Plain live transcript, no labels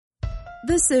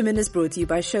This sermon is brought to you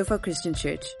by Shofar Christian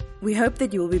Church. We hope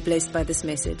that you will be blessed by this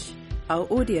message. Our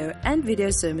audio and video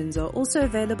sermons are also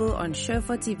available on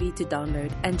Shofar TV to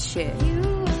download and share.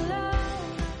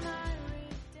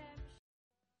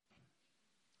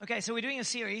 Okay, so we're doing a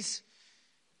series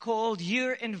called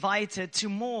You're Invited to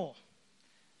More.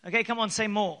 Okay, come on, say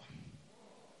more.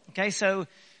 Okay, so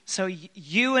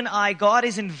you and I, God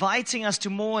is inviting us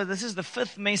to more. This is the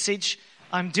fifth message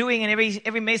I'm doing, and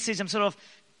every message I'm sort of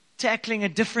tackling a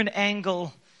different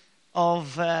angle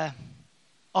of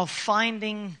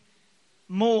finding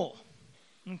more.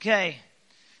 Okay,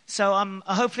 so I'm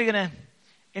hopefully going to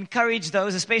encourage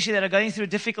those, especially that are going through a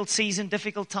difficult season,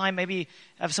 difficult time, maybe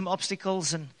have some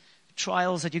obstacles and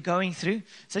trials that you're going through.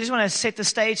 So I just want to set the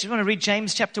stage. I just want to read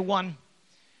James chapter 1,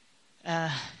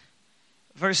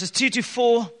 verses 2 to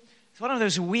 4. It's one of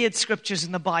those weird scriptures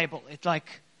in the Bible. It's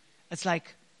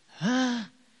like, huh?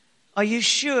 Are you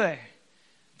sure?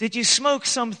 Did you smoke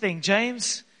something,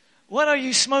 James? What are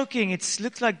you smoking? It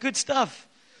looks like good stuff.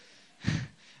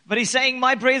 But he's saying,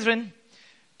 my brethren,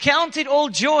 count it all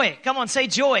joy. Come on, say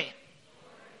joy.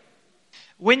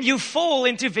 When you fall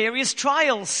into various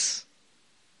trials.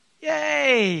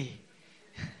 Yay.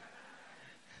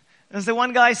 As the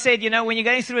one guy said, when you're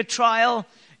going through a trial,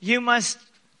 you must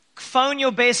phone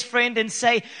your best friend and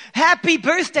say, happy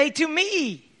birthday to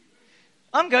me.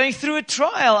 I'm going through a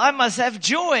trial. I must have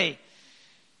joy.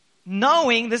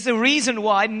 Knowing, there's a reason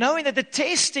why, knowing that the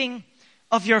testing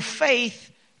of your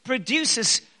faith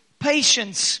produces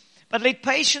patience. But let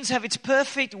patience have its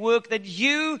perfect work, that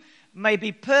you may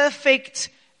be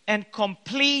perfect and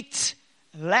complete,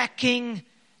 lacking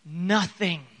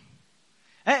nothing.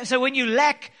 So when you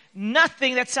lack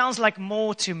nothing, that sounds like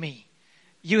more to me.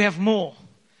 You have more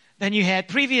than you had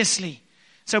previously.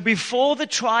 So before the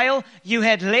trial, you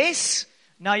had less.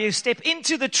 Now you step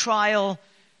into the trial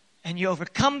and you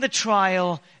overcome the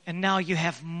trial, and now you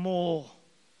have more.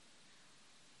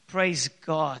 Praise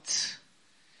God.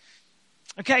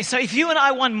 Okay, so if you and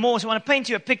I want more, so I want to paint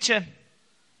you a picture.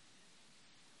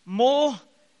 More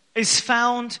is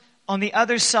found on the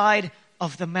other side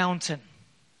of the mountain.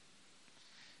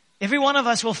 Every one of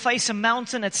us will face a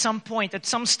mountain at some point, at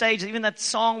some stage. Even that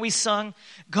song we sung,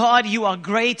 God, you are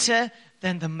greater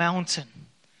than the mountain.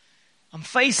 I'm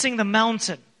facing the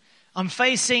mountain. I'm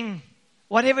facing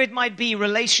whatever it might be,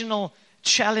 relational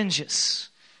challenges.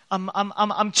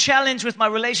 I'm challenged with my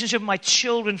relationship with my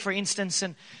children, for instance,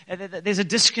 and there's a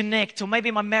disconnect, or maybe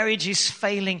my marriage is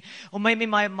failing, or maybe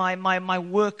my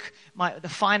work, the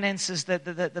finances,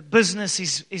 the business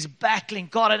is battling.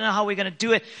 God, I don't know how we're going to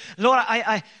do it. Lord,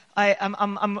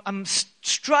 I'm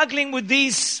struggling with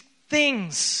these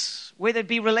things, whether it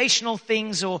be relational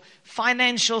things or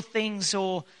financial things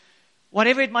or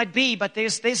whatever it might be, but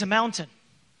there's a mountain.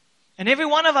 And every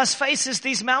one of us faces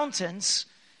these mountains.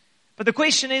 But the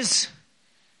question is,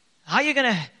 how are you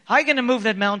going to move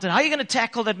that mountain? How are you going to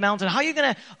tackle that mountain? How are you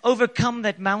going to overcome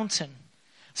that mountain?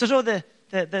 So the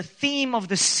theme of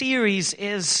the series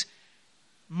is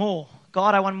more.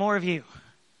 God, I want more of you.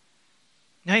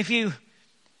 Now, if you've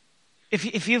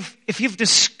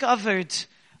discovered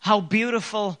how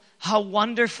beautiful, how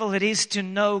wonderful it is to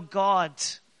know God,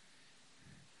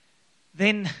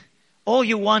 then all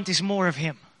you want is more of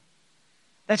Him.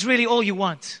 That's really all you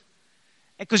want.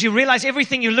 Because you realize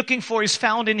everything you're looking for is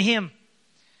found in Him.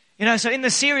 So in the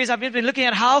series, I've been looking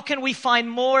at how can we find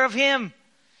more of Him?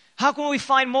 How can we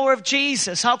find more of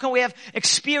Jesus? How can we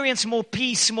experience more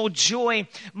peace, more joy,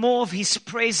 more of His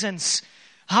presence?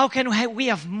 How can we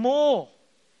have more?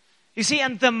 You see,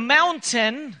 and the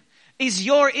mountain is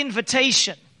your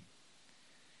invitation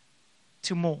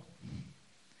to more.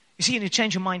 You see, and you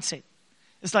change your mindset.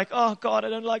 It's like, oh, God, I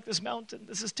don't like this mountain.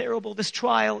 This is terrible. This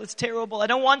trial is terrible. I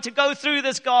don't want to go through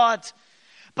this, God.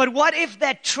 But what if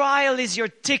that trial is your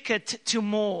ticket to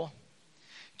more?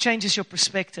 Changes your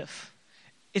perspective.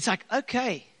 It's like,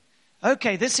 okay,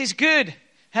 this is good.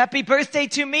 Happy birthday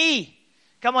to me.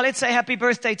 Come on, let's say happy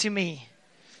birthday to me.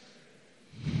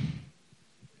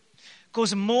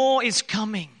 Because more is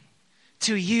coming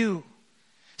to you.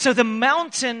 So the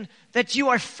mountain that you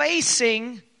are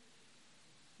facing,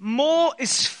 more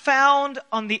is found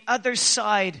on the other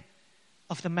side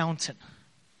of the mountain.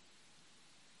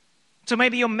 So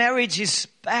maybe your marriage is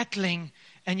battling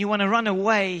and you want to run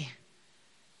away.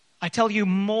 I tell you,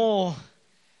 more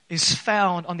is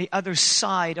found on the other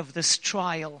side of this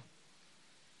trial.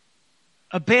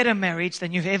 A better marriage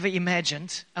than you've ever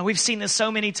imagined. And we've seen this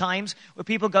so many times where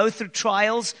people go through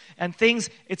trials and things.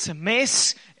 It's a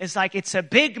mess. It's like it's a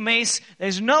big mess.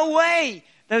 There's no way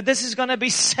This is going to be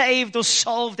saved or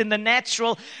solved in the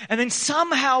natural. And then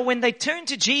somehow when they turn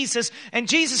to Jesus and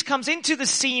Jesus comes into the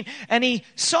scene and he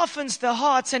softens the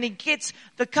hearts and he gets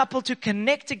the couple to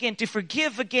connect again, to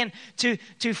forgive again, to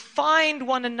find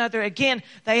one another again,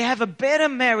 they have a better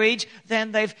marriage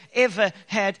than they've ever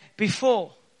had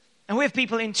before. And we have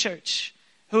people in church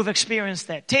who have experienced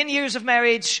that. 10 years of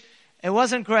marriage, it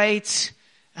wasn't great,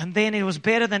 and then it was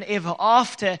better than ever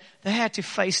after they had to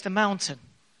face the mountain.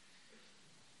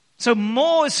 So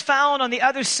more is found on the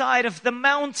other side of the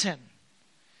mountain.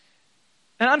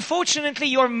 And unfortunately,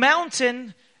 your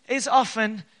mountain is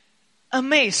often a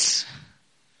mess.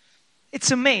 It's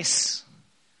a mess.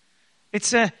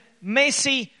 It's a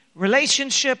messy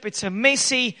relationship. It's a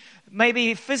messy,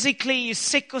 maybe physically you're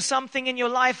sick or something in your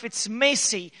life. It's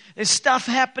messy. There's stuff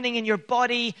happening in your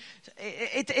body.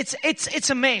 It's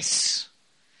a mess.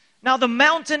 Now the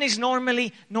mountain is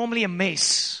normally a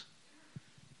mess.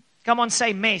 Come on,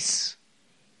 say mess.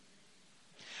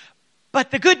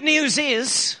 But the good news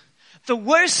is, the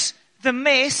worse the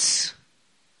mess,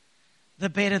 the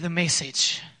better the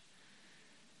message.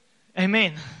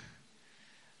 Amen.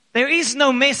 There is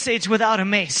no message without a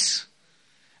mess.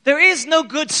 There is no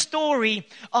good story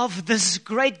of this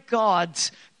great God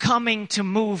coming to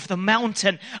move the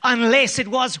mountain unless it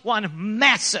was one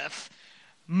massive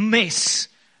mess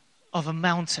of a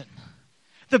mountain.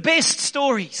 The best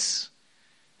stories.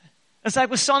 It's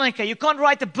like with Sonica. You can't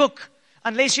write a book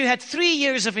unless you had 3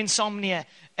 years of insomnia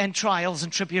and trials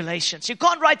and tribulations. You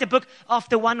can't write a book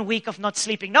after 1 week of not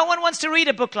sleeping. No one wants to read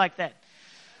a book like that.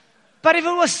 But if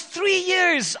it was 3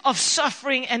 years of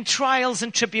suffering and trials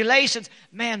and tribulations,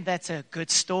 man, that's a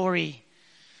good story.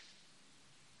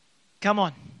 Come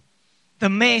on. The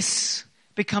mess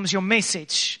becomes your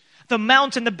message. The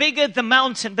mountain, the bigger the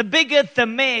mountain, the bigger the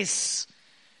mess,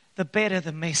 the better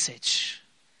the message.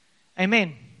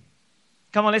 Amen.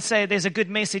 Come on, let's say there's a good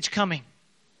message coming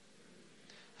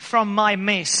from my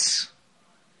mess.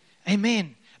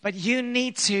 Amen. But you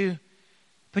need to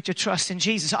put your trust in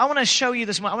Jesus. I want to show you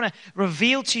this. I want to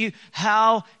reveal to you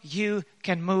how you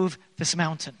can move this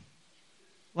mountain.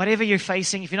 Whatever you're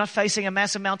facing, if you're not facing a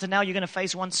massive mountain now, you're going to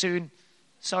face one soon.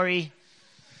 Sorry.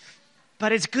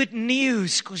 But it's good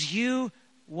news because you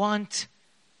want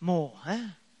more.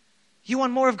 You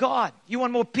want more of God. You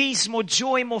want more peace, more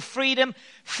joy, more freedom.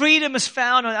 Freedom is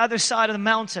found on the other side of the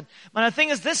mountain. But the thing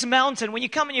is, this mountain, when you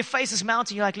come and you face this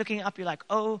mountain, you're like looking up, you're like,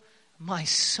 oh, my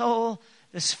soul,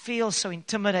 this feels so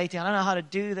intimidating. I don't know how to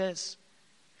do this.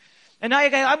 And now you're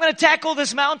going, I'm going to tackle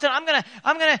this mountain. I'm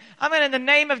going to, in the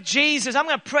name of Jesus, I'm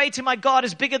going to pray to my God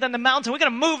is bigger than the mountain. We're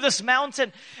going to move this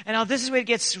mountain. And now this is where it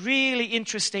gets really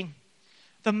interesting.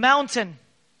 The mountain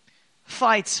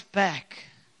fights back.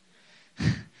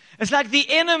 It's like the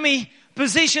enemy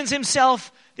positions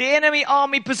himself, the enemy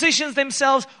army positions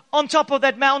themselves on top of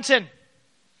that mountain.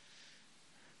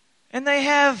 And they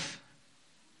have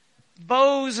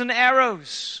bows and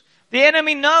arrows. The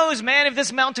enemy knows, man, if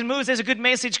this mountain moves, there's a good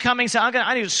message coming, so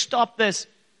I need to stop this.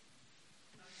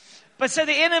 But so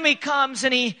the enemy comes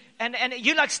and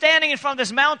you're like standing in front of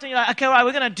this mountain, you're like, okay, all right,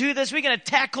 we're going to do this, we're going to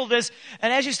tackle this.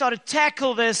 And as you start to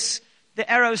tackle this,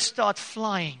 the arrows start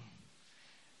flying.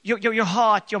 Your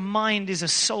heart, your mind is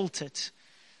assaulted.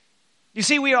 You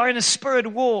see, we are in a spirit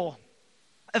war,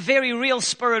 a very real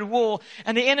spirit war,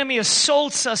 and the enemy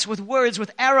assaults us with words, with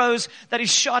arrows that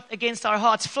is shot against our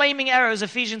hearts. Flaming arrows,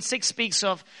 Ephesians 6 speaks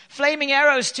of. Flaming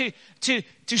arrows to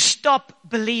stop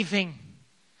believing,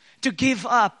 to give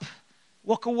up,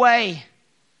 walk away.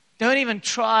 Don't even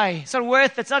try. It's not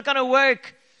worth it. It's not going to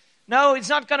work. No, it's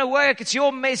not going to work. It's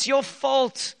your mess, your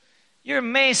fault. You're a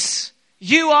mess.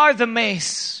 You are the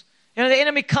mess. You know, the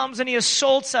enemy comes and he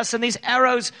assaults us, and these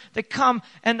arrows, they come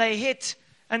and they hit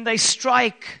and they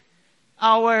strike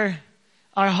our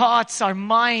hearts, our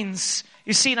minds.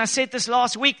 You see, and I said this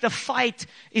last week, the fight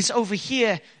is over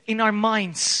here in our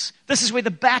minds. This is where the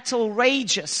battle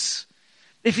rages.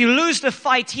 If you lose the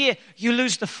fight here, you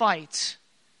lose the fight.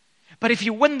 But if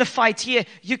you win the fight here,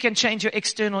 you can change your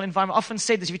external environment. I often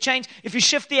say this, if you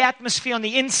shift the atmosphere on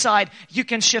the inside, you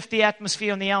can shift the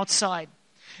atmosphere on the outside.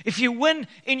 If you win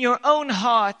in your own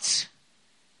heart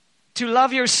to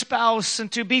love your spouse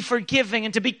and to be forgiving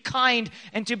and to be kind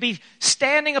and to be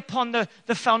standing upon the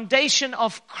foundation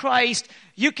of Christ,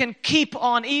 you can keep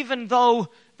on even though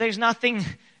there's nothing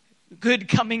good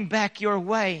coming back your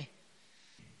way.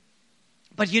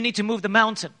 But you need to move the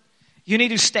mountain. You need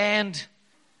to stand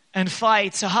and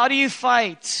fight. So how do you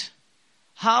fight?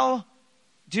 How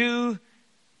do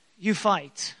you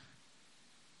fight?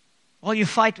 Well, you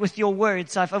fight with your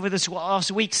words. I've over this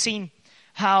last week seen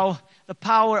how the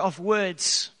power of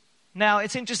words Now,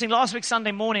 it's interesting. Last week,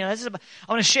 Sunday morning, I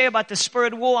want to share about the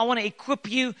spirit war. I want to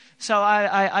equip you, so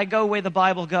I go where the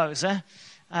Bible goes,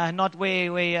 not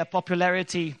where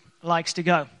popularity likes to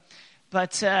go.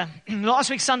 But last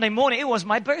week, Sunday morning, it was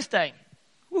my birthday.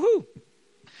 Woohoo!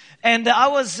 And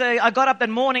I got up that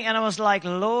morning and I was like,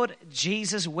 Lord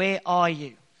Jesus, where are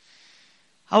you?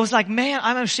 I was like, man,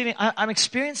 I'm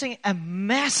experiencing a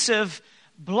massive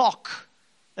block.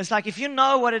 It's like, if you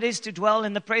know what it is to dwell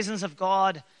in the presence of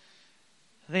God,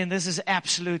 then this is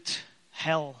absolute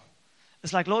hell.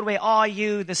 It's like, Lord, where are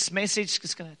you? This message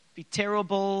is going to be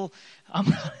terrible.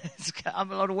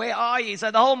 Lord, where are you?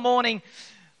 So the whole morning,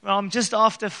 just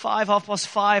after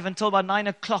 5:30 until about 9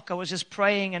 o'clock, I was just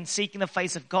praying and seeking the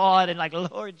face of God and like,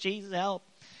 Lord Jesus, help.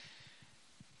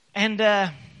 And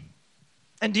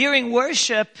during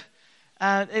worship,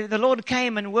 the Lord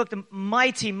came and worked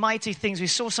mighty, mighty things. We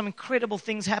saw some incredible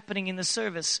things happening in the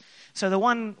service. So the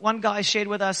one guy shared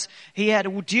with us, he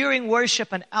had during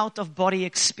worship an out-of-body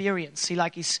experience. He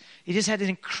just had an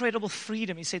incredible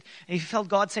freedom. He said, and he felt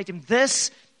God say to him,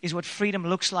 this is what freedom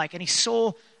looks like. And he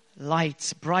saw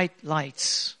lights, bright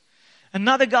lights.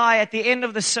 Another guy at the end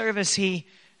of the service, he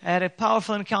had a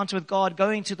powerful encounter with God,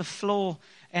 going to the floor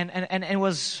and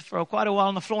was for quite a while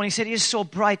on the floor. And he said he just saw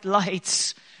bright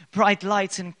lights,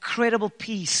 and incredible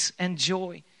peace and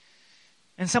joy.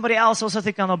 And somebody else also, I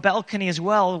think, on a balcony as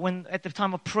well, when at the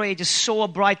time of prayer, just saw a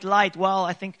bright light. Well,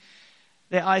 I think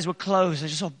their eyes were closed. They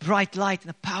just saw a bright light and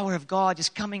the power of God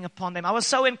just coming upon them. I was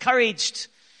so encouraged.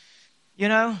 You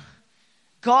know,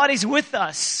 God is with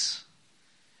us.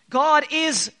 God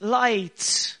is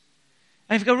light.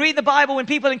 And if you go read the Bible, when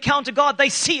people encounter God, they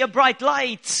see a bright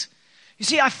light. You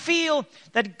see, I feel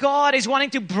that God is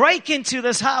wanting to break into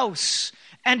this house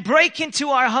and break into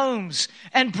our homes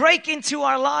and break into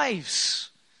our lives.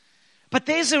 But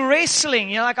there's a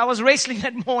wrestling, like I was wrestling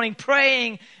that morning,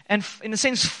 praying and in a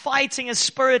sense fighting a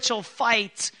spiritual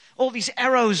fight. All these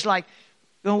arrows like,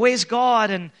 where's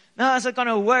God? And no, is it going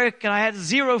to work? And I had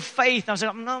zero faith. I was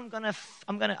like, no,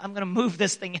 I'm going to move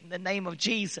this thing in the name of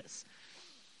Jesus.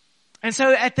 And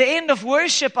so at the end of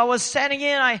worship, I was standing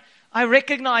in, I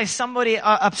recognized somebody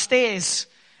upstairs.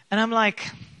 And I'm like,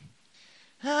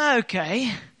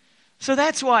 okay, so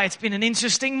that's why it's been an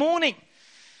interesting morning.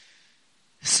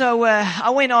 So I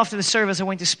went after the service. I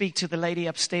went to speak to the lady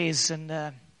upstairs, and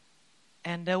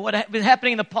what had been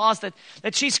happening in the past,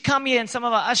 that she's come here, and some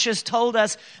of our ushers told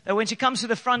us that when she comes to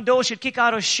the front door, she'd kick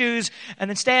out her shoes and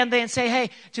then stand there and say, hey,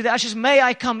 to the ushers, may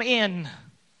I come in?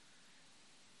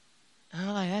 And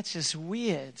I'm like, that's just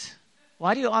weird.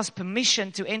 Why do you ask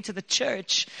permission to enter the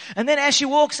church? And then as she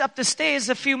walks up the stairs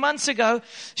a few months ago,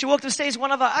 she walked up the stairs,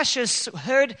 one of our ushers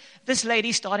heard this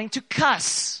lady starting to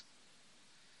cuss.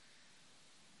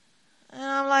 And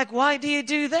I'm like, why do you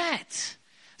do that?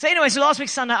 So anyway, so last week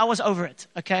Sunday, I was over it,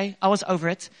 okay? I was over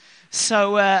it.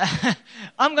 So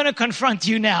I'm going to confront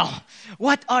you now.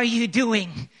 What are you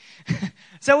doing?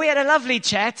 So we had a lovely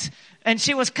chat, and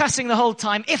she was cussing the whole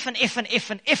time.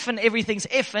 Effing, everything's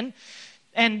effing.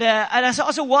 And I said,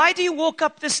 so why do you walk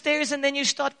up the stairs and then you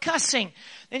start cussing?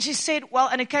 Then she said, well,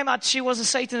 and it came out she was a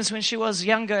Satanist when she was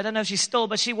younger. I don't know if she's still,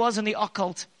 but she was in the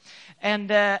occult.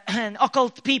 And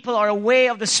occult people are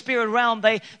aware of the spirit realm.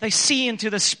 They see into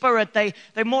the spirit.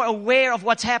 They're more aware of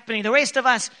what's happening. The rest of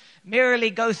us merely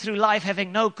go through life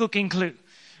having no cooking clue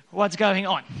what's going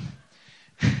on.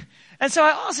 And so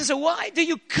I asked her, so why do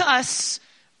you cuss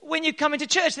when you come into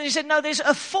church? And she said, no, there's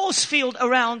a force field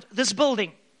around this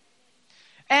building.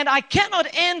 And I cannot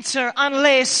enter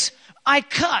unless I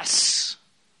cuss.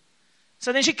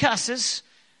 So then she cusses.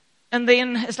 And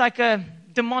then it's like a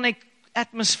demonic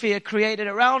atmosphere created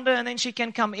around her. And then she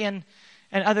can come in.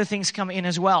 And other things come in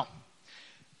as well.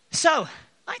 So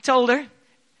I told her,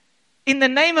 in the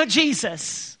name of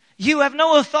Jesus, you have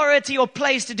no authority or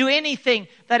place to do anything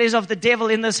that is of the devil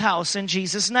in this house in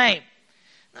Jesus' name.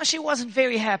 Now she wasn't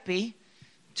very happy,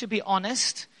 to be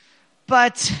honest.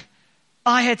 But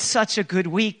I had such a good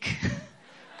week.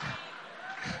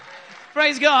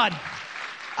 Praise God.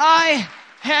 I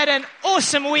had an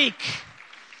awesome week.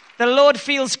 The Lord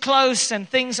feels close and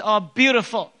things are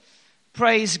beautiful.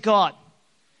 Praise God.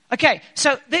 Okay,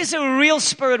 so there's a real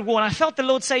spirit war. And I felt the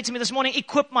Lord say to me this morning,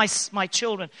 equip my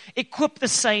children. Equip the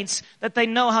saints that they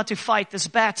know how to fight this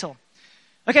battle.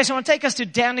 Okay, so I want to take us to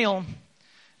Daniel.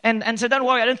 And so don't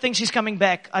worry, I don't think she's coming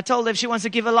back. I told her if she wants to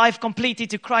give her life completely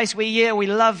to Christ, we're here, we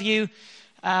love you.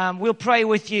 We'll pray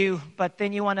with you, but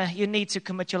then you need to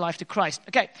commit your life to Christ.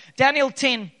 Okay, Daniel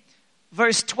 10,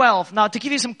 verse 12. Now, to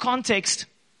give you some context,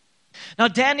 now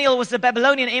Daniel was the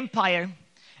Babylonian Empire,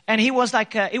 And he was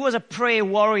a prayer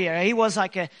warrior. He was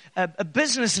like a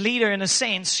business leader in a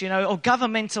sense, or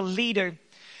governmental leader.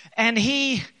 And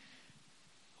he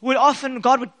would often,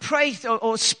 God would pray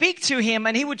or speak to him,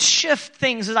 and he would shift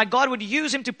things. It's like God would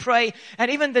use him to pray, and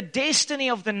even the destiny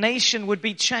of the nation would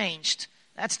be changed.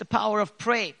 That's the power of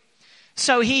prayer.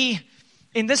 So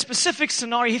in this specific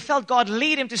scenario, he felt God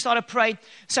lead him to start a prayer.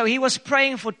 So he was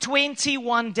praying for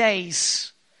 21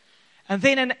 days. And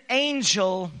then an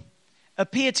angel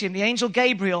appeared to him. The angel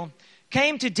Gabriel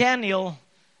came to Daniel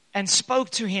and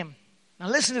spoke to him. Now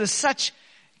listen to this,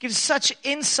 gives such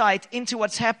insight into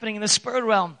what's happening in the spirit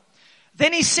realm.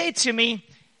 Then he said to me,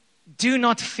 do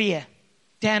not fear,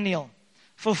 Daniel,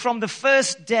 for from the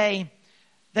first day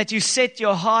that you set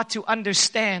your heart to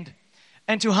understand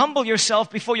and to humble yourself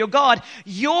before your God,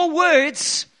 your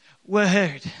words were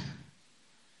heard.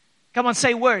 Come on,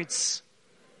 say words.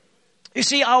 You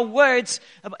see, our words,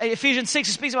 Ephesians 6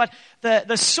 speaks about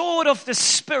the sword of the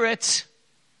Spirit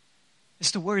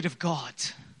is the word of God.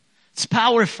 It's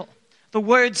powerful. The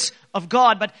words of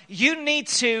God. But you need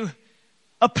to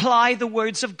apply the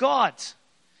words of God.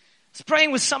 I was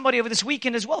praying with somebody over this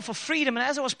weekend as well for freedom. And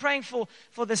as I was praying for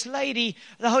this lady,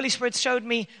 the Holy Spirit showed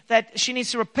me that she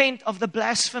needs to repent of the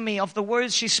blasphemy, of the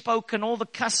words she spoke and all the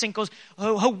cussing. Because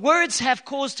her words have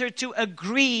caused her to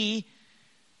agree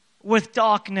with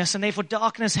darkness. And therefore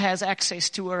darkness has access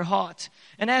to her heart.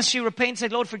 And as she repented,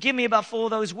 said, Lord, forgive me about all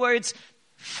those words,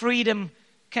 freedom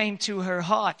came to her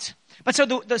heart. But so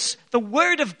the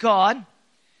word of God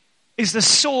is the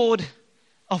sword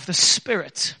of the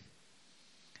Spirit.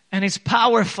 And it's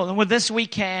powerful. And with this we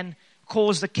can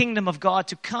cause the kingdom of God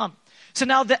to come. So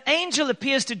now the angel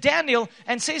appears to Daniel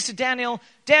and says to Daniel,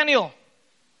 Daniel,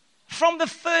 from the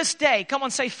first day, come on,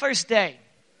 say first day,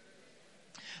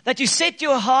 that you set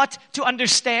your heart to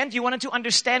understand, you wanted to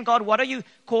understand, God, what are you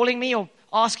calling me or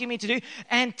asking me to do?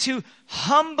 And to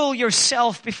humble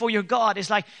yourself before your God. It's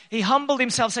like he humbled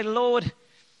himself, said, Lord,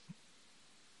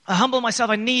 I humble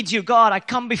myself, I need you, God, I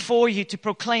come before you to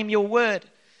proclaim your word.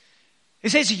 He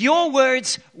says, your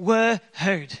words were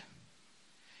heard.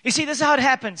 You see, this is how it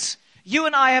happens. You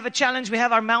and I have a challenge. We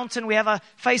have our mountain. We have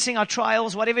facing our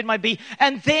trials, whatever it might be.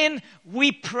 And then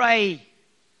we pray.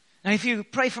 Now, if you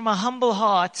pray from a humble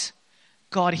heart,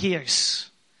 God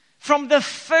hears. From the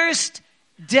first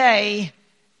day,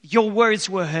 your words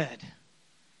were heard.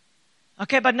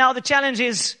 Okay, but now the challenge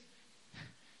is,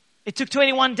 it took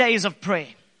 21 days of prayer.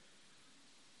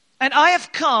 And I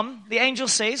have come, the angel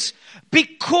says,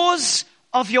 because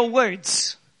of your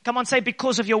words. Come on, say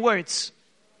because of your words.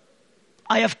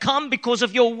 I have come because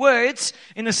of your words.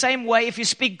 In the same way, if you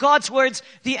speak God's words,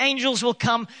 the angels will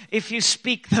come. If you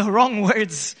speak the wrong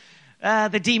words,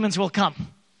 the demons will come.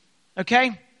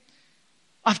 Okay?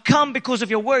 I've come because of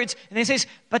your words. And then it says,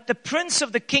 but the prince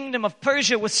of the kingdom of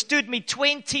Persia withstood me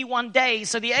 21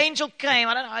 days. So the angel came.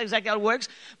 I don't know exactly how it works.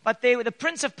 But the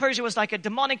prince of Persia was like a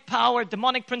demonic power,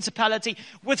 demonic principality.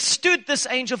 Withstood this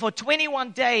angel for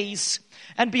 21 days.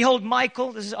 And behold,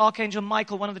 Michael, this is Archangel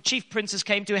Michael, one of the chief princes,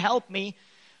 came to help me.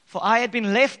 For I had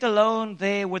been left alone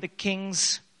there with the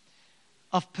kings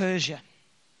of Persia.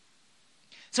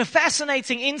 So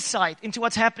fascinating insight into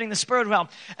what's happening in the spirit realm.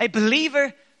 A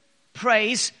believer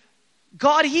prays,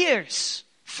 God hears.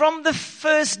 From the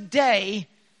first day,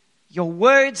 your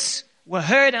words were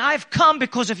heard, and I've come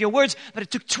because of your words. But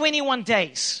it took 21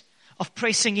 days of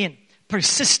pressing in,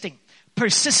 persisting.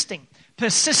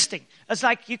 It's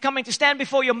like you're coming to stand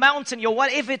before your mountain, your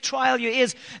whatever trial you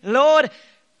is. Lord,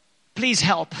 please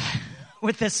help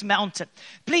with this mountain.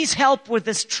 Please help with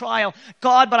this trial.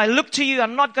 God, but I look to you.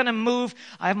 I'm not going to move.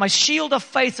 I have my shield of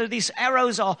faith. So these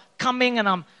arrows are coming, and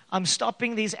I'm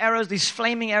stopping these arrows, these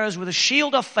flaming arrows with a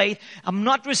shield of faith. I'm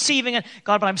not receiving it.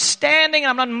 God, but I'm standing and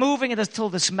I'm not moving it until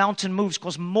this mountain moves,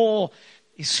 because more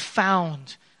is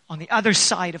found on the other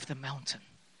side of the mountain.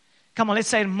 Come on, let's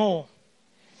say it. More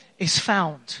is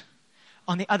found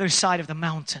on the other side of the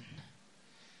mountain.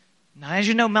 Now, as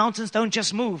you know, mountains don't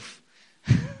just move.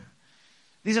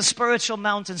 These are spiritual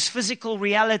mountains, physical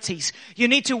realities. You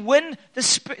need to win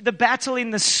the battle in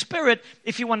the spirit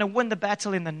if you want to win the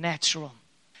battle in the natural.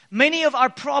 Many of our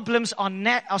problems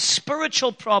are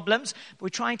spiritual problems, but we're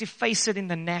trying to face it in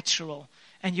the natural.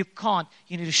 And you can't.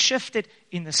 You need to shift it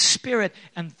in the spirit,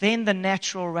 and then the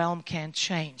natural realm can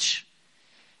change.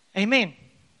 Amen.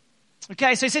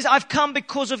 Okay, so he says, I've come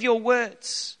because of your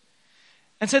words.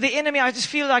 And so the enemy, I just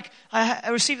feel like I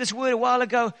received this word a while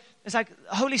ago. It's like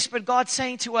Holy Spirit, God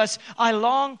saying to us, I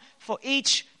long for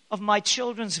each of my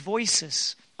children's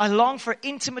voices. I long for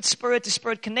intimate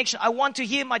spirit-to-spirit connection. I want to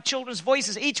hear my children's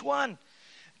voices, each one.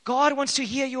 God wants to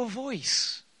hear your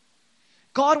voice.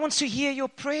 God wants to hear your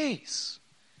praise.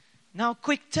 Now,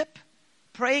 quick tip.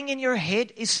 Praying in your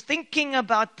head is thinking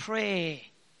about prayer.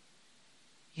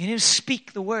 You need to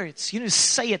speak the words. You need to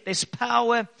say it. There's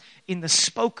power in the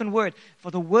spoken word.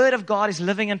 For the word of God is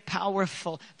living and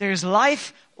powerful. There is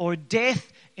life or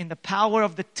death in the power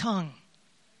of the tongue.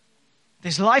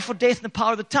 There's life or death in the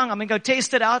power of the tongue. I mean, go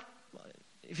test it out.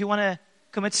 If you want to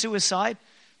commit suicide,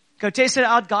 go test it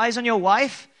out, guys, on your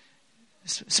wife.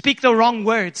 Speak the wrong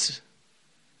words.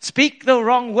 Speak the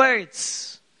wrong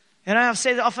words. You know, I've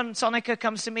said often, Sonica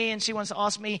comes to me and she wants to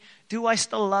ask me, do I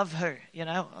still love her? You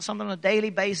know, something on a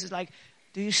daily basis like,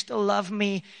 do you still love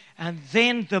me? And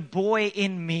then the boy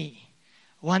in me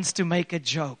wants to make a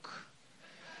joke.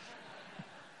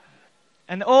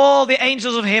 And all the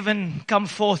angels of heaven come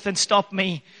forth and stop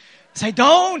me. Say,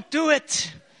 don't do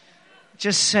it.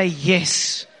 Just say,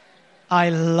 yes, I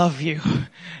love you.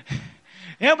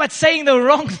 You know, but saying the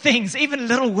wrong things, even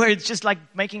little words, just like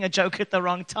making a joke at the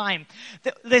wrong time.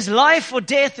 There's life or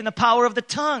death in the power of the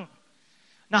tongue.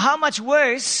 Now, how much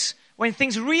worse when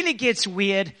things really gets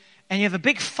weird and you have a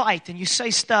big fight and you say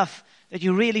stuff that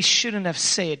you really shouldn't have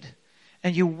said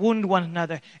and you wound one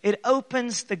another. It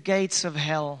opens the gates of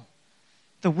hell.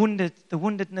 The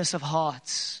woundedness of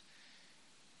hearts.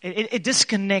 It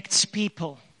disconnects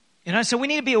people. You know, so we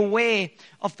need to be aware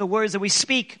of the words that we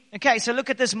speak. Okay, so look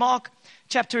at this, Mark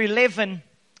chapter 11,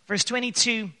 verse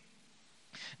 22.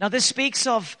 Now this speaks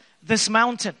of this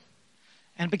mountain.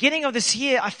 And beginning of this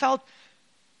year, I felt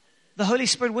the Holy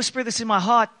Spirit whisper this in my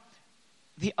heart.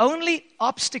 The only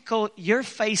obstacle you're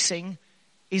facing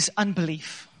is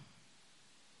unbelief.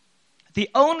 The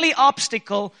only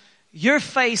obstacle you're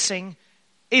facing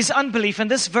is unbelief. And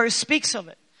this verse speaks of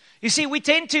it. You see, we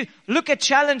tend to look at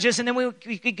challenges and then we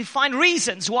find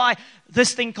reasons why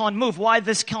this thing can't move, why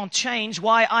this can't change,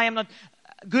 why I am not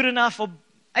good enough or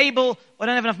able, or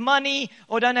don't have enough money,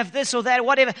 or don't have this or that,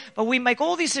 whatever. But we make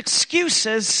all these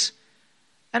excuses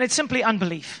and it's simply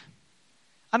unbelief.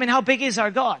 I mean, how big is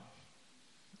our God?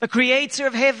 The creator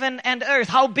of heaven and earth.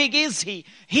 How big is He?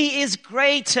 He is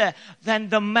greater than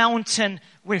the mountain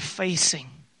we're facing.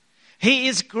 He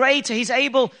is greater. He's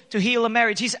able to heal a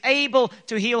marriage. He's able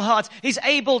to heal hearts. He's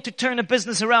able to turn a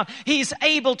business around. He is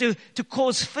able to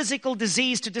cause physical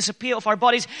disease to disappear off our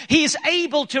bodies. He is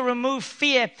able to remove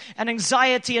fear and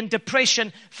anxiety and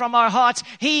depression from our hearts.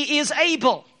 He is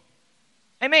able.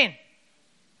 Amen.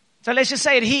 So let's just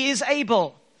say it. He is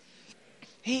able.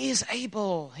 He is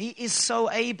able. He is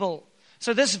so able.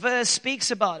 So this verse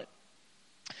speaks about it.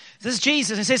 This is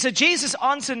Jesus. It says, so Jesus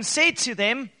answered and said to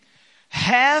them,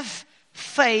 have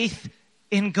faith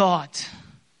in God.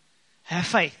 Have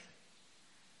faith.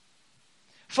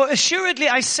 For assuredly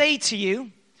I say to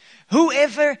you,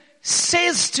 whoever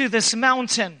says to this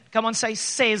mountain, come on, say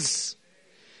says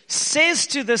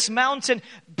to this mountain,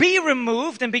 be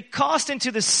removed and be cast into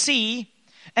the sea,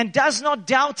 and does not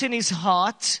doubt in his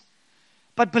heart,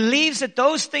 but believes that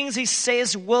those things he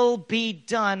says will be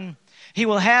done, he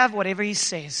will have whatever he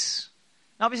says.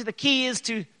 Now, obviously the key is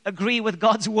to agree with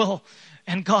God's will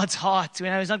and God's heart. You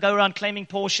know, he's not going around claiming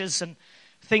Porsches and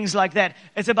things like that.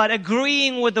 It's about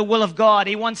agreeing with the will of God.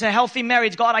 He wants a healthy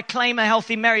marriage. God, I claim a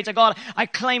healthy marriage. God, I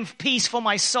claim peace for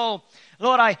my soul.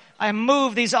 Lord, I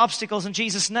move these obstacles in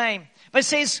Jesus' name. But it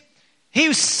says, he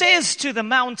who says to the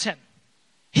mountain,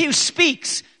 he who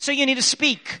speaks. So you need to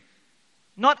speak.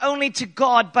 Not only to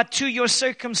God, but to your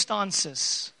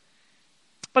circumstances.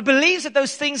 But believes that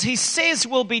those things he says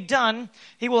will be done,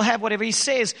 he will have whatever he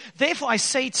says. Therefore I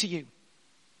say to you,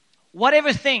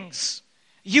 whatever things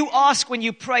you ask when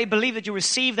you pray, believe that you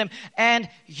receive them and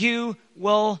you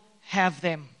will have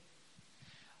them.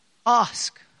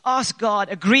 Ask God,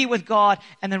 agree with God,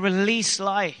 and then release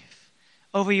life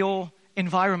over your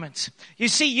environment. You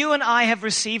see, you and I have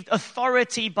received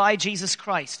authority by Jesus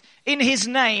Christ. In His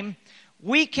name,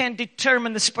 we can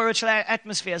determine the spiritual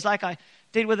atmospheres, like I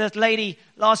did with that lady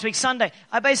last week Sunday.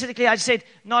 I said,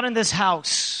 not in this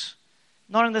house.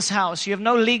 Not in this house. You have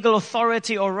no legal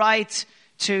authority or right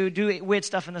to do weird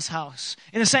stuff in this house.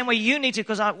 In the same way you need to,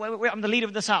 because I'm the leader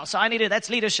of this house. So I need it. That's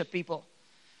leadership, people.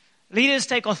 Leaders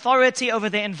take authority over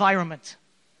their environment.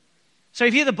 So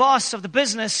if you're the boss of the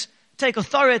business, take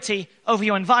authority over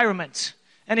your environment.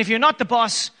 And if you're not the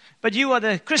boss, but you are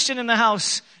the Christian in the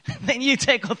house, then you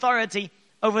take authority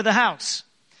over the house.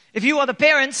 If you are the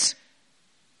parents,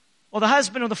 or the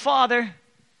husband or the father,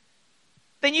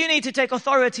 then you need to take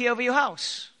authority over your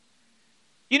house.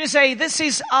 You need to say, this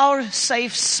is our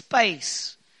safe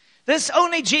space.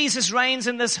 Only Jesus reigns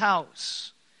in this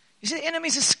house. You see, the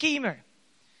enemy's a schemer.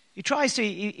 He tries to,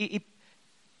 he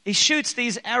shoots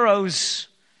these arrows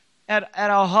at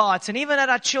our hearts and even at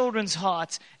our children's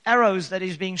hearts. Arrows that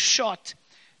is being shot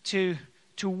to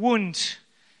to wound,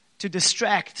 to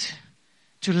distract,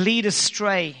 to lead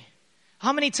astray.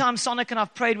 How many times Sonic and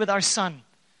I've prayed with our son?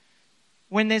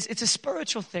 When it's a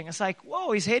spiritual thing. It's like,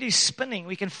 whoa, his head is spinning.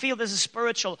 We can feel there's a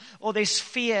spiritual, or there's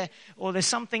fear, or there's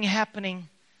something happening.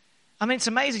 I mean, it's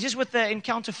amazing. Just with the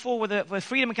Encounter 4, with the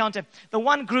Freedom Encounter, the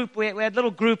one group, we had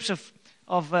little groups with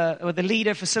the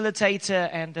leader, facilitator,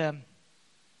 and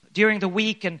during the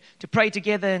week, and to pray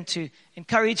together and to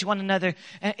encourage one another.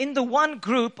 And in the one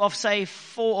group of, say,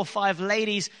 4 or 5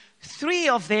 ladies, 3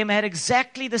 of them had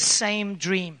exactly the same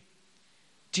dream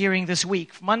during this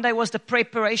week. Monday was the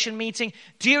preparation meeting.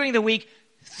 During the week,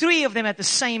 3 of them had the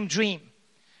same dream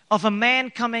of a man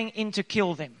coming in to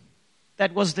kill them.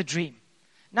 That was the dream.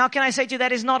 Now, can I say to you,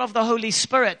 that is not of the Holy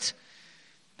Spirit.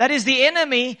 That is the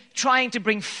enemy trying to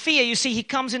bring fear. You see, he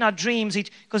comes in our dreams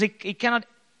because he cannot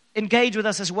engage with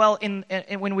us as well in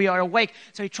when we are awake.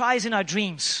 So he tries in our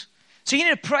dreams. So you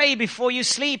need to pray before you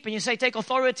sleep, and you say, take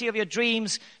authority of your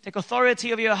dreams, take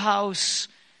authority of your house,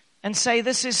 and say,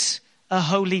 this is a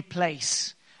holy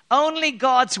place. Only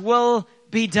God's will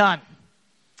be done.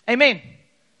 Amen.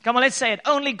 Come on, let's say it.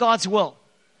 Only God's will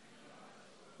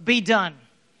be done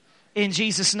in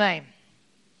Jesus' name.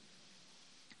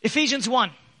 Ephesians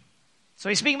 1. So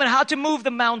he's speaking about how to move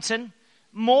the mountain.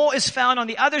 More is found on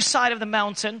the other side of the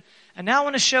mountain. And now I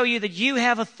want to show you that you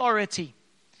have authority.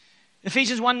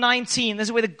 Ephesians 1:19, this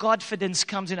is where the Godfidence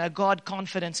comes in, a God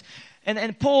confidence.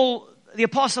 And Paul, the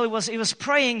apostle, he was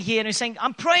praying here, and he's saying,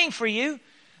 I'm praying for you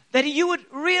that you would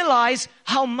realize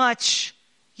how much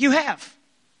you have.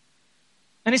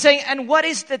 And he's saying, and what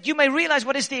is that you may realize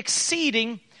what is the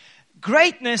exceeding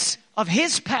greatness of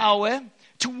his power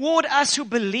toward us who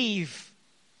believe,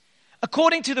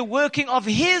 according to the working of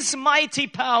his mighty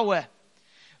power,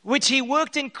 which he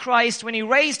worked in Christ when he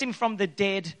raised him from the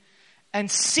dead and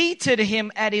seated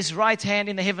him at his right hand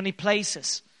in the heavenly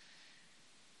places.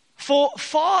 For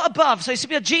far above, so you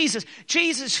see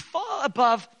Jesus far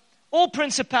above all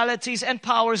principalities and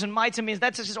powers and might and means.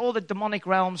 That's just all the demonic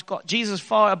realms. God, Jesus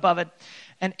far above it.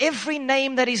 And every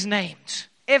name that is named,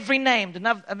 every name,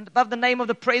 above the name of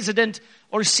the president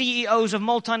or CEOs of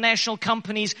multinational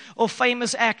companies or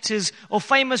famous actors or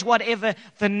famous whatever,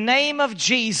 the name of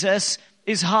Jesus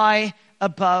is high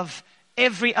above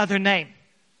every other name.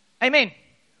 Amen.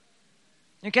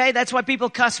 Okay, that's why people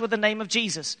cuss with the name of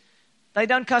Jesus. They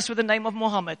don't cuss with the name of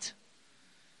Muhammad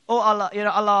or Allah,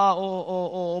 Allah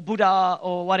or Buddha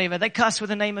or whatever. They cuss with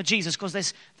the name of Jesus because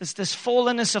this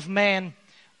fallenness of man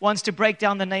wants to break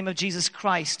down the name of Jesus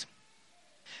Christ.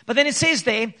 But then it says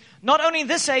there, not only in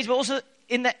this age, but also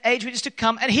in the age which is to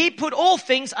come. And he put all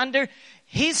things under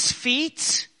his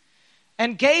feet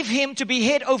and gave him to be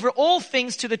head over all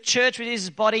things to the church, which is his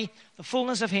body, the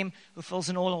fullness of him who fills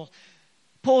in all.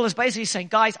 Paul is basically saying,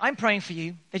 guys, I'm praying for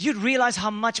you that you'd realize how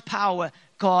much power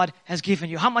God has given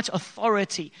you, how much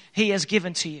authority he has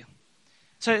given to you.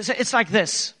 So it's like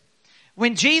this.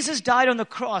 When Jesus died on the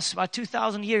cross about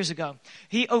 2,000 years ago,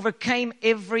 he overcame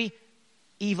every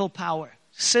evil power.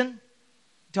 Sin,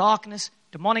 darkness,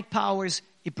 demonic powers.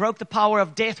 He broke the power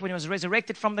of death when he was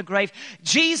resurrected from the grave.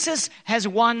 Jesus has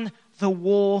won the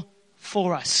war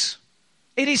for us.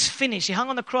 It is finished. He hung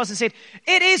on the cross and said,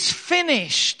 it is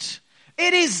finished.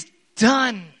 It is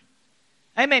done.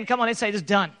 Amen. Come on, let's say it's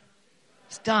done.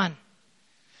 It's done.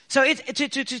 So to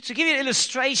give you an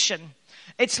illustration,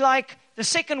 it's like the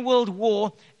Second World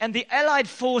War and the Allied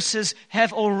forces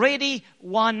have already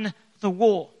won the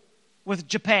war with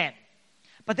Japan.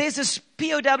 But there's this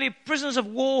POW, prisoners of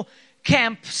war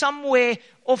camp somewhere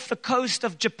off the coast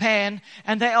of Japan,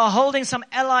 and they are holding some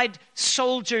Allied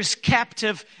soldiers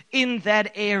captive in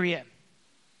that area.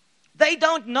 They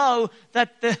don't know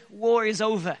that the war is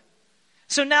over.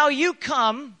 So now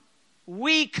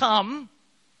we come,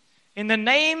 in the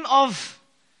name of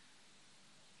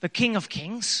the King of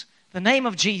Kings, the name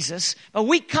of Jesus, but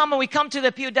we come to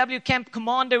the POW camp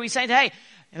commander, we say, hey,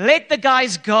 let the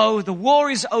guys go, the war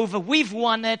is over, we've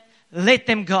won it, let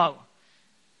them go.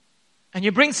 And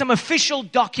you bring some official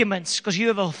documents because you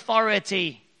have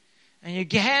authority. And you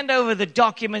hand over the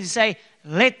documents and say,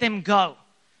 let them go.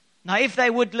 Now, if they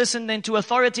would listen then to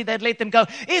authority, they'd let them go.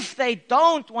 If they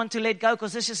don't want to let go,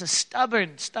 because this is a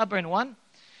stubborn one,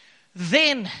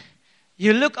 then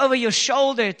you look over your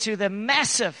shoulder to the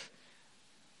massive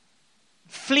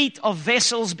fleet of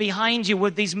vessels behind you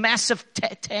with these massive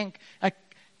tank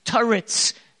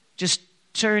turrets just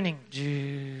turning.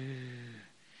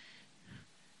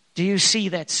 Do you see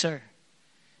that, sir?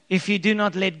 If you do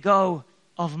not let go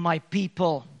of my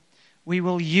people, we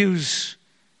will use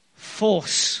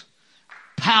force,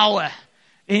 power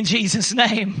in Jesus'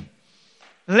 name.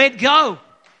 Let go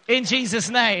in Jesus'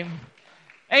 name.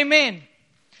 Amen.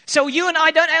 So you and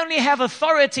I don't only have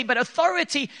authority, but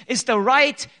authority is the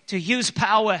right to use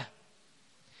power.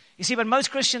 You see, but most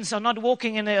Christians are not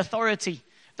walking in their authority.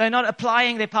 They're not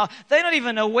applying their power. They're not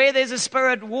even aware there's a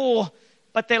spirit war,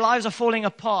 but their lives are falling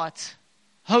apart.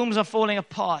 Homes are falling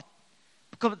apart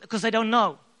because they don't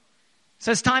know.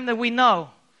 So it's time that we know.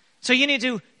 So you need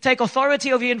to take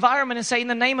authority over your environment and say, in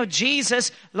the name of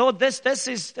Jesus, Lord, this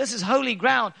is holy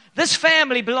ground. This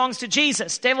family belongs to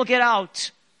Jesus. Devil, get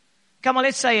out. Come on,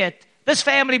 let's say it. This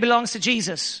family belongs to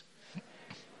Jesus.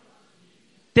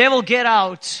 Devil, get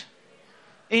out.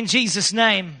 In Jesus'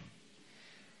 name.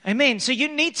 Amen. So you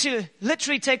need to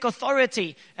literally take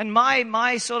authority. And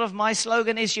my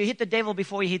slogan is, you hit the devil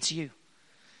before he hits you.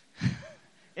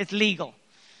 It's legal.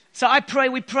 So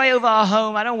we pray over our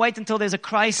home. I don't wait until there's a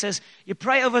crisis. You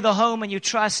pray over the home and you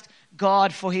trust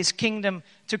God for His kingdom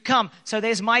to come. So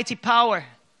there's mighty power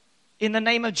in the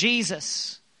name of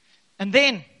Jesus. And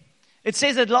then it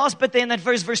says at last, but then that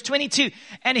verse 22,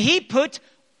 and He put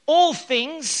all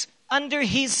things under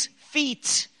His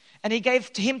feet, and He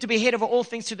gave to Him to be head over all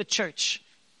things to the church.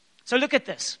 So look at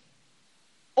this.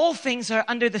 All things are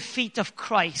under the feet of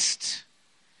Christ.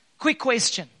 Quick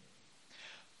question.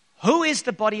 Who is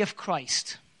the body of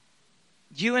Christ?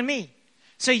 You and me.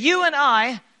 So you and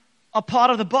I are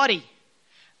part of the body.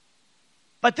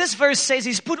 But this verse says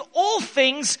He's put all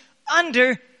things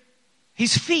under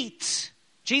His feet.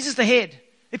 Jesus the head.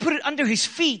 They put it under His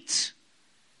feet.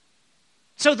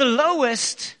 So the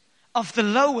lowest of the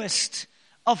lowest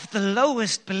of the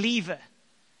lowest believer.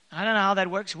 I don't know how that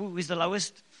works. Who is the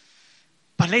lowest?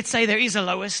 But let's say there is a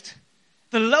lowest.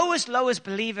 The lowest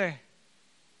believer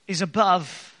is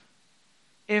above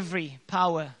every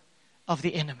power of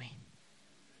the enemy.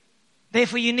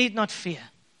 Therefore, you need not fear,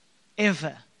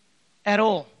 ever, at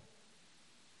all.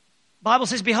 Bible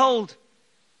says, behold,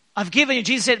 I've given you,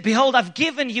 Jesus said, behold, I've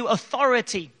given you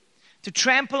authority to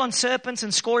trample on serpents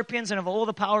and scorpions and of all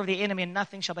the power of the enemy, and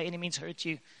nothing shall by any means hurt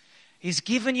you. He's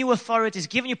given you authority, He's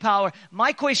given you power.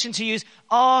 My question to you is,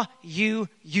 are you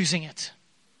using it?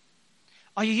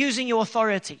 Are you using your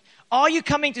authority? Are you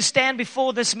coming to stand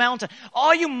before this mountain?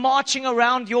 Are you marching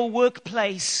around your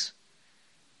workplace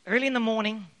early in the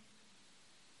morning?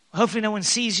 Hopefully no one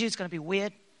sees you. It's going to be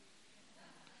weird.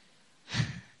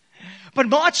 But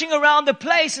marching around the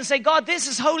place and say, God, this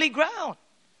is holy ground.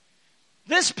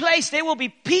 This place, there will be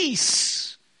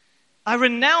peace. I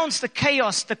renounce the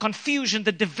chaos, the confusion,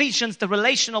 the divisions, the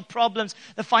relational problems,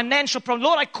 the financial problems.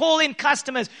 Lord, I call in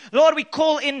customers. Lord, we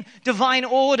call in divine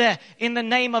order in the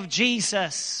name of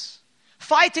Jesus.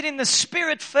 Fight it in the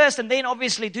spirit first, and then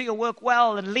obviously do your work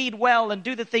well and lead well and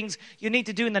do the things you need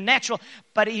to do in the natural.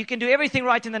 But you can do everything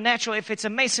right in the natural. If it's a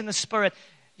mess in the spirit,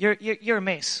 you're a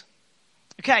mess.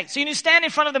 Okay, so you need to stand in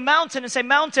front of the mountain and say,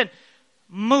 mountain,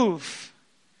 move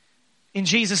in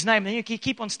Jesus' name. And then you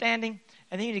keep on standing.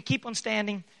 And then you keep on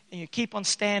standing, and you keep on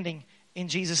standing in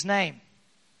Jesus' name.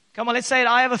 Come on, let's say it.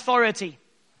 I have authority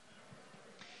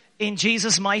in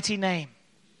Jesus' mighty name.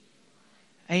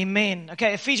 Amen.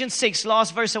 Okay, Ephesians 6,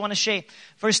 last verse I want to share.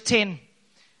 Verse 10.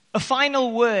 A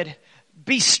final word.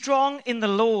 Be strong in the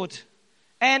Lord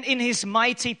and in His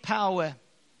mighty power.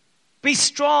 Be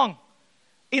strong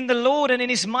in the Lord and in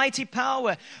His mighty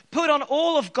power. Put on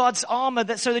all of God's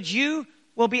armor so that you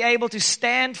will be able to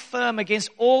stand firm against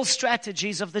all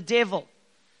strategies of the devil.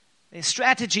 There's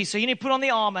strategies, so you need to put on the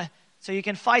armor so you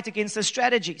can fight against the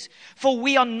strategies. For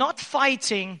we are not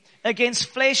fighting against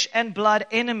flesh and blood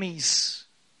enemies.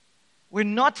 We're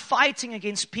not fighting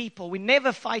against people. We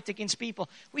never fight against people.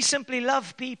 We simply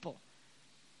love people.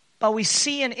 But we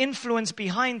see an influence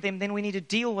behind them, then we need to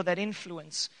deal with that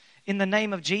influence in the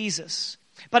name of Jesus.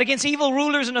 But against evil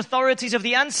rulers and authorities of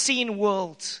the unseen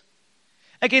world,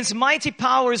 against mighty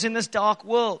powers in this dark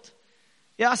world.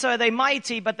 Yeah, so they're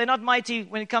mighty, but they're not mighty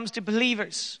when it comes to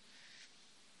believers.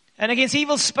 And against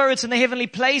evil spirits in the heavenly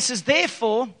places.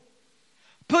 Therefore,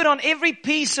 put on every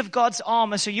piece of God's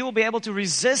armor so you will be able to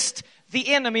resist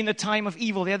the enemy in the time of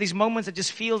evil. There are these moments that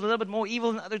just feel a little bit more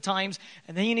evil than other times,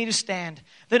 and then you need to stand.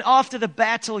 Then after the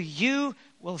battle, you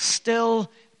will still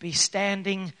be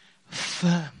standing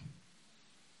firm.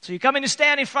 So you're coming to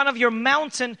stand in front of your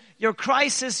mountain, your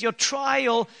crisis, your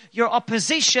trial, your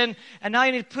opposition. And now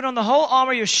you need to put on the whole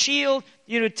armor, your shield.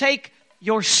 You need to take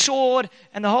your sword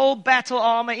and the whole battle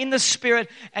armor in the spirit.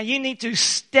 And you need to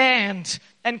stand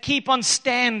and keep on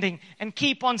standing and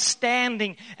keep on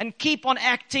standing and keep on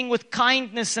acting with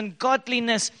kindness and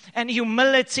godliness and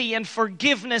humility and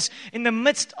forgiveness in the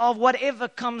midst of whatever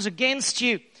comes against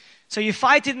you. So you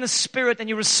fight it in the spirit and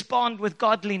you respond with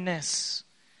godliness.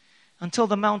 Until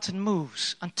the mountain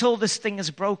moves, until this thing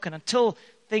is broken, until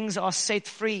things are set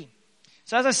free.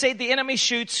 So as I said, the enemy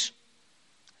shoots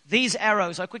these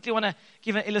arrows. I quickly want to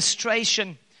give an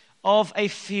illustration of a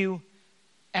few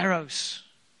arrows.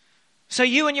 So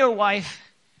you and your wife,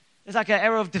 there's like an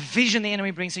arrow of division the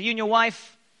enemy brings. So you and your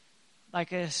wife,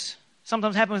 like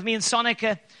sometimes happens with me and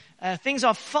Sonica, things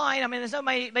are fine. I mean, there's no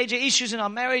major issues in our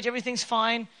marriage. Everything's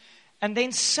fine. And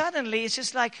then suddenly it's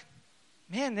just like,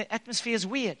 man, the atmosphere is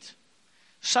weird.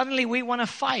 Suddenly we want to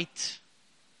fight,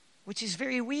 which is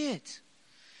very weird.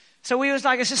 So we was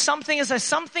like, it's just something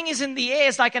is in the air.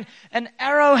 It's like an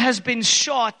arrow has been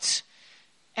shot,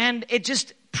 and it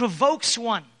just provokes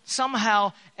one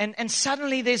somehow. And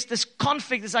suddenly there's this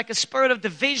conflict. There's like a spirit of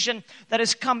division that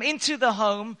has come into the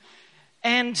home.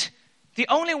 And the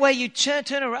only way you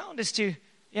turn around is to,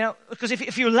 because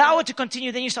if you allow it to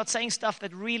continue, then you start saying stuff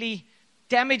that really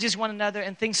damages one another,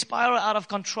 and things spiral out of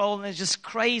control, and it's just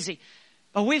crazy.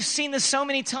 But we've seen this so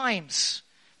many times.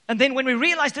 And then when we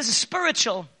realize this is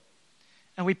spiritual,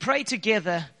 and we pray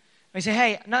together, we say,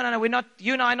 hey, no, we're not,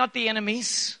 you and I are not the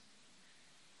enemies.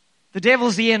 The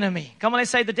devil's the enemy. Come on, let's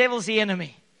say the devil's the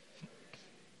enemy.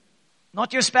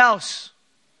 Not your spouse.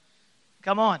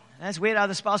 Come on. That's weird how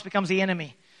the spouse becomes the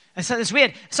enemy. And so it's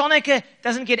weird. Sonica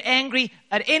doesn't get angry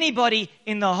at anybody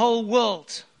in the whole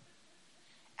world.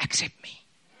 Except me.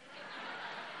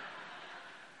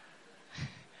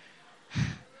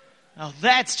 Now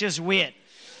that's just weird.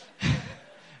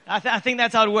 I think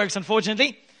that's how it works,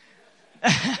 unfortunately.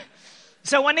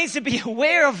 So one needs to be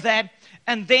aware of that.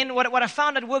 And then what I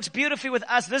found that works beautifully with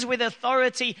us, this is where the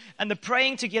authority and the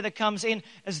praying together comes in,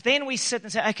 is then we sit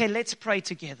and say, okay, let's pray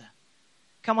together.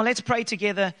 Come on, let's pray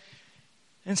together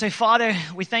and say, Father,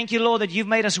 we thank you, Lord, that you've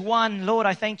made us one. Lord,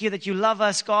 I thank you that you love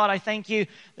us. God, I thank you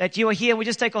that you are here. We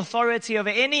just take authority over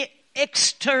any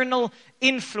external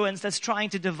influence that's trying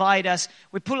to divide us.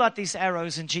 We pull out these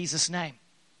arrows in Jesus' name.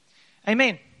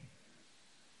 Amen.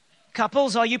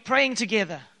 Couples, are you praying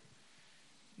together?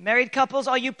 Married couples,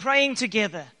 are you praying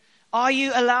together? Are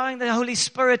you allowing the Holy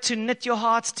Spirit to knit your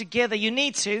hearts together? You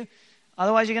need to.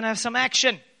 Otherwise, you're going to have some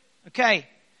action. Okay.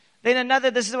 Then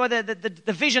this is what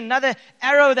the vision, another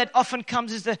arrow that often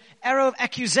comes is the arrow of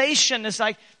accusation. It's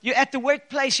like you're at the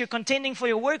workplace, you're contending for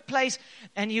your workplace,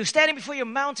 and you're standing before your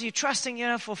mountain, you're trusting,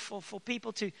 for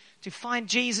people to find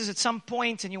Jesus at some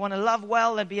point, and you want to love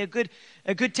well and be a good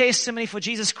testimony for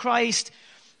Jesus Christ.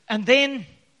 And then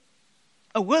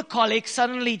a work colleague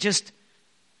suddenly just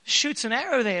shoots an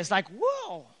arrow there. It's like,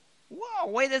 whoa,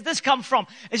 where did this come from?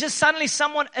 It's just suddenly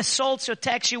someone assaults or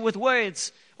attacks you with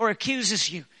words or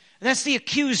accuses you. That's the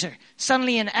accuser.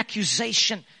 Suddenly an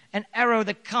accusation, an arrow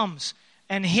that comes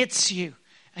and hits you.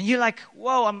 And you're like,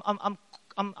 whoa,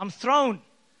 I'm thrown.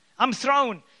 I'm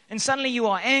thrown. And suddenly you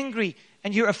are angry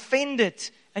and you're offended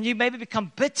and you maybe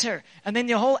become bitter. And then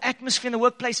your whole atmosphere in the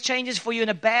workplace changes for you in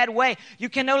a bad way. You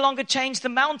can no longer change the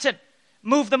mountain.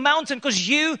 Move the mountain because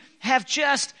you have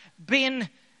just been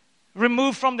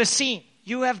removed from the scene.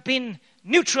 You have been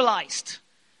neutralized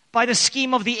by the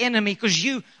scheme of the enemy because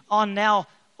you are now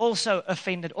also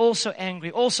offended, also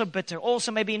angry, also bitter,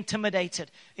 also maybe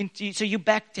intimidated. So you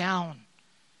back down.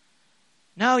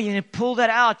 No, you need to pull that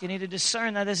out. You need to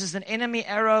discern that this is an enemy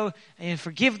arrow. And you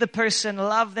forgive the person,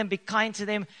 love them, be kind to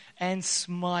them, and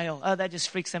smile. Oh, that just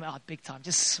freaks them out big time.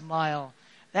 Just smile.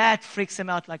 That freaks them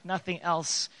out like nothing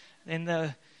else. Then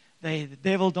the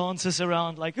devil dances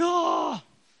around like, oh,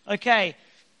 okay.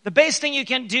 The best thing you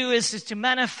can do is to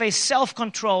manifest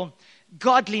self-control,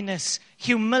 godliness,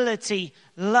 humility,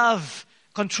 love,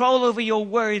 control over your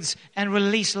words, and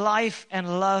release life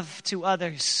and love to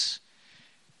others.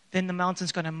 Then the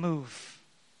mountain's going to move.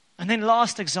 And then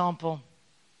last example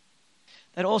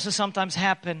that also sometimes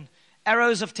happen,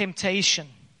 arrows of temptation.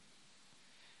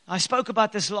 I spoke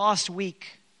about this last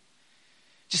week.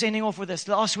 Just ending off with this.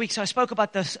 Last week, so I spoke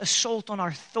about the assault on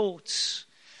our thoughts.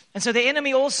 And so the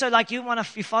enemy also, like you want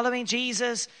to be following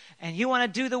Jesus and you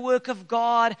want to do the work of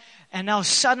God. And now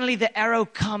suddenly the arrow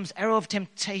comes, arrow of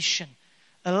temptation.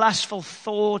 A lustful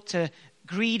thought, a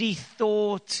greedy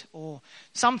thought, or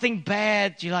something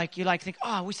bad. You think, oh,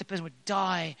 I wish the person would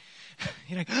die.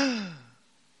 You're like,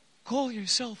 call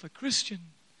yourself a Christian.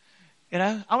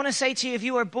 I want to say to you, if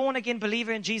you are a born again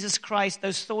believer in Jesus Christ,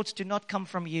 those thoughts do not come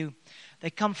from you. They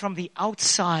come from the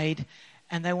outside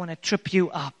and they want to trip you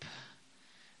up.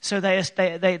 So they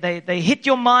hit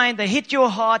your mind, they hit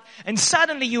your heart, and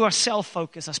suddenly you are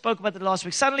self-focused. I spoke about that last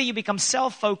week. Suddenly you become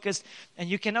self-focused, and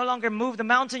you can no longer move the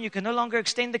mountain. You can no longer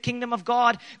extend the kingdom of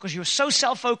God because you're so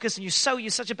self-focused, and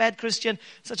you're such a bad Christian,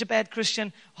 such a bad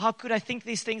Christian. How could I think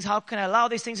these things? How can I allow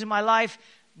these things in my life?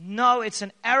 No, it's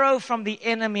an arrow from the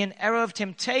enemy, an arrow of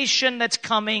temptation that's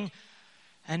coming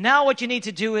And now what you need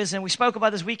to do is, and we spoke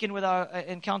about this weekend with our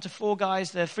Encounter 4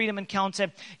 guys, the Freedom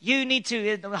Encounter, you need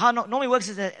to, how it normally works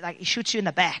is that like, it shoots you in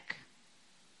the back.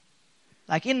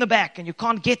 Like in the back, and you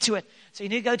can't get to it. So you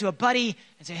need to go to a buddy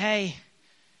and say, hey,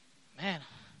 man,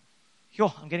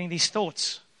 I'm getting these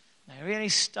thoughts. They're really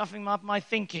stuffing up my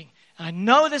thinking. And I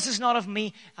know this is not of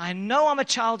me. I know I'm a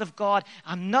child of God.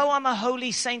 I know I'm a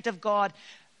holy saint of God.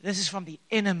 This is from the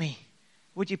enemy.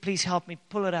 Would you please help me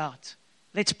pull it out?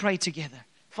 Let's pray together.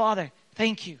 Father,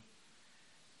 thank you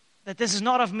that this is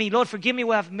not of me. Lord, forgive me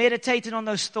where I've meditated on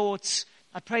those thoughts.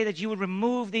 I pray that you would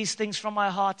remove these things from my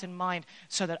heart and mind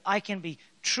so that I can be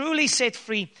truly set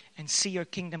free and see your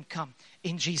kingdom come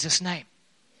in Jesus' name.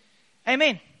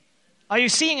 Amen. Are you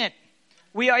seeing it?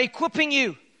 We are equipping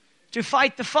you to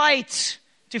fight the fight,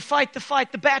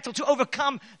 the battle, to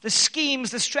overcome the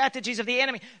schemes, the strategies of the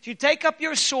enemy. So you take up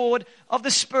your sword of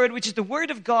the Spirit, which is the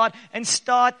Word of God, and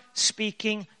start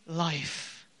speaking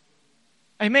life.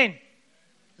 Amen.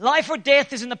 Life or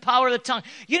death is in the power of the tongue.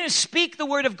 You need to speak the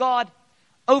Word of God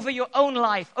over your own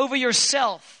life, over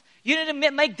yourself. You need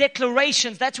to make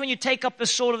declarations. That's when you take up the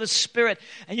sword of the Spirit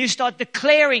and you start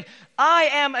declaring, I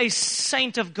am a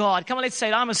saint of God. Come on, let's say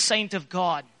it. I'm a saint of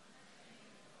God.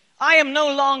 I am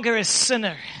no longer a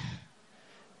sinner.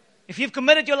 If you've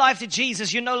committed your life to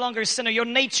Jesus, you're no longer a sinner. Your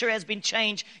nature has been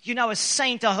changed. You're now a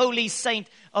saint, a holy saint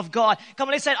of God. Come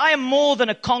on, let's say it. I am more than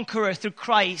a conqueror through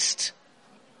Christ.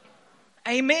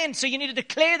 Amen. So you need to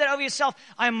declare that over yourself.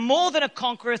 I am more than a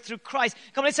conqueror through Christ.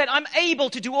 Come on, let's say it. I'm able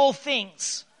to do all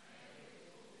things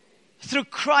through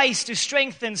Christ who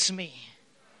strengthens me.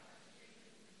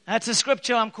 That's the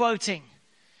scripture I'm quoting.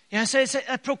 Yeah, so it's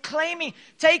proclaiming,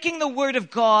 taking the word of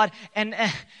God and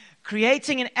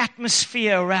creating an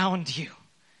atmosphere around you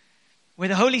where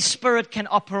the Holy Spirit can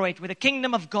operate, where the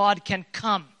kingdom of God can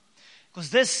come. Because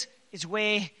this is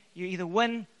where you either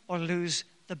win or lose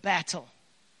the battle.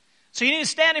 So you need to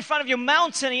stand in front of your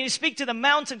mountain and you need to speak to the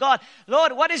mountain. God,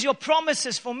 Lord, what is your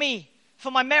promises for me,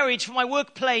 for my marriage, for my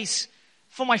workplace,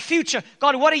 for my future?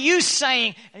 God, what are you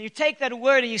saying? And you take that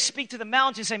word and you speak to the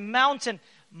mountain and say, mountain,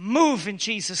 move in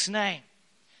Jesus' name.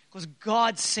 Because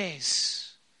God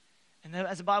says, and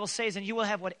as the Bible says, and you will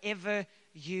have whatever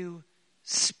you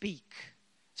speak.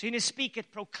 So you need to speak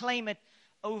it, proclaim it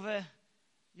over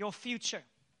your future.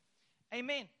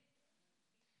 Amen.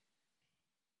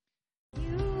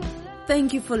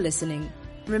 Thank you for listening.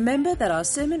 Remember that our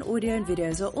sermon audio and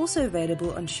videos are also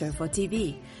available on Shofar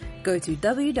TV. Go to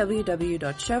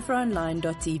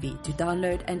www.shofaronline.tv to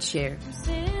download and share.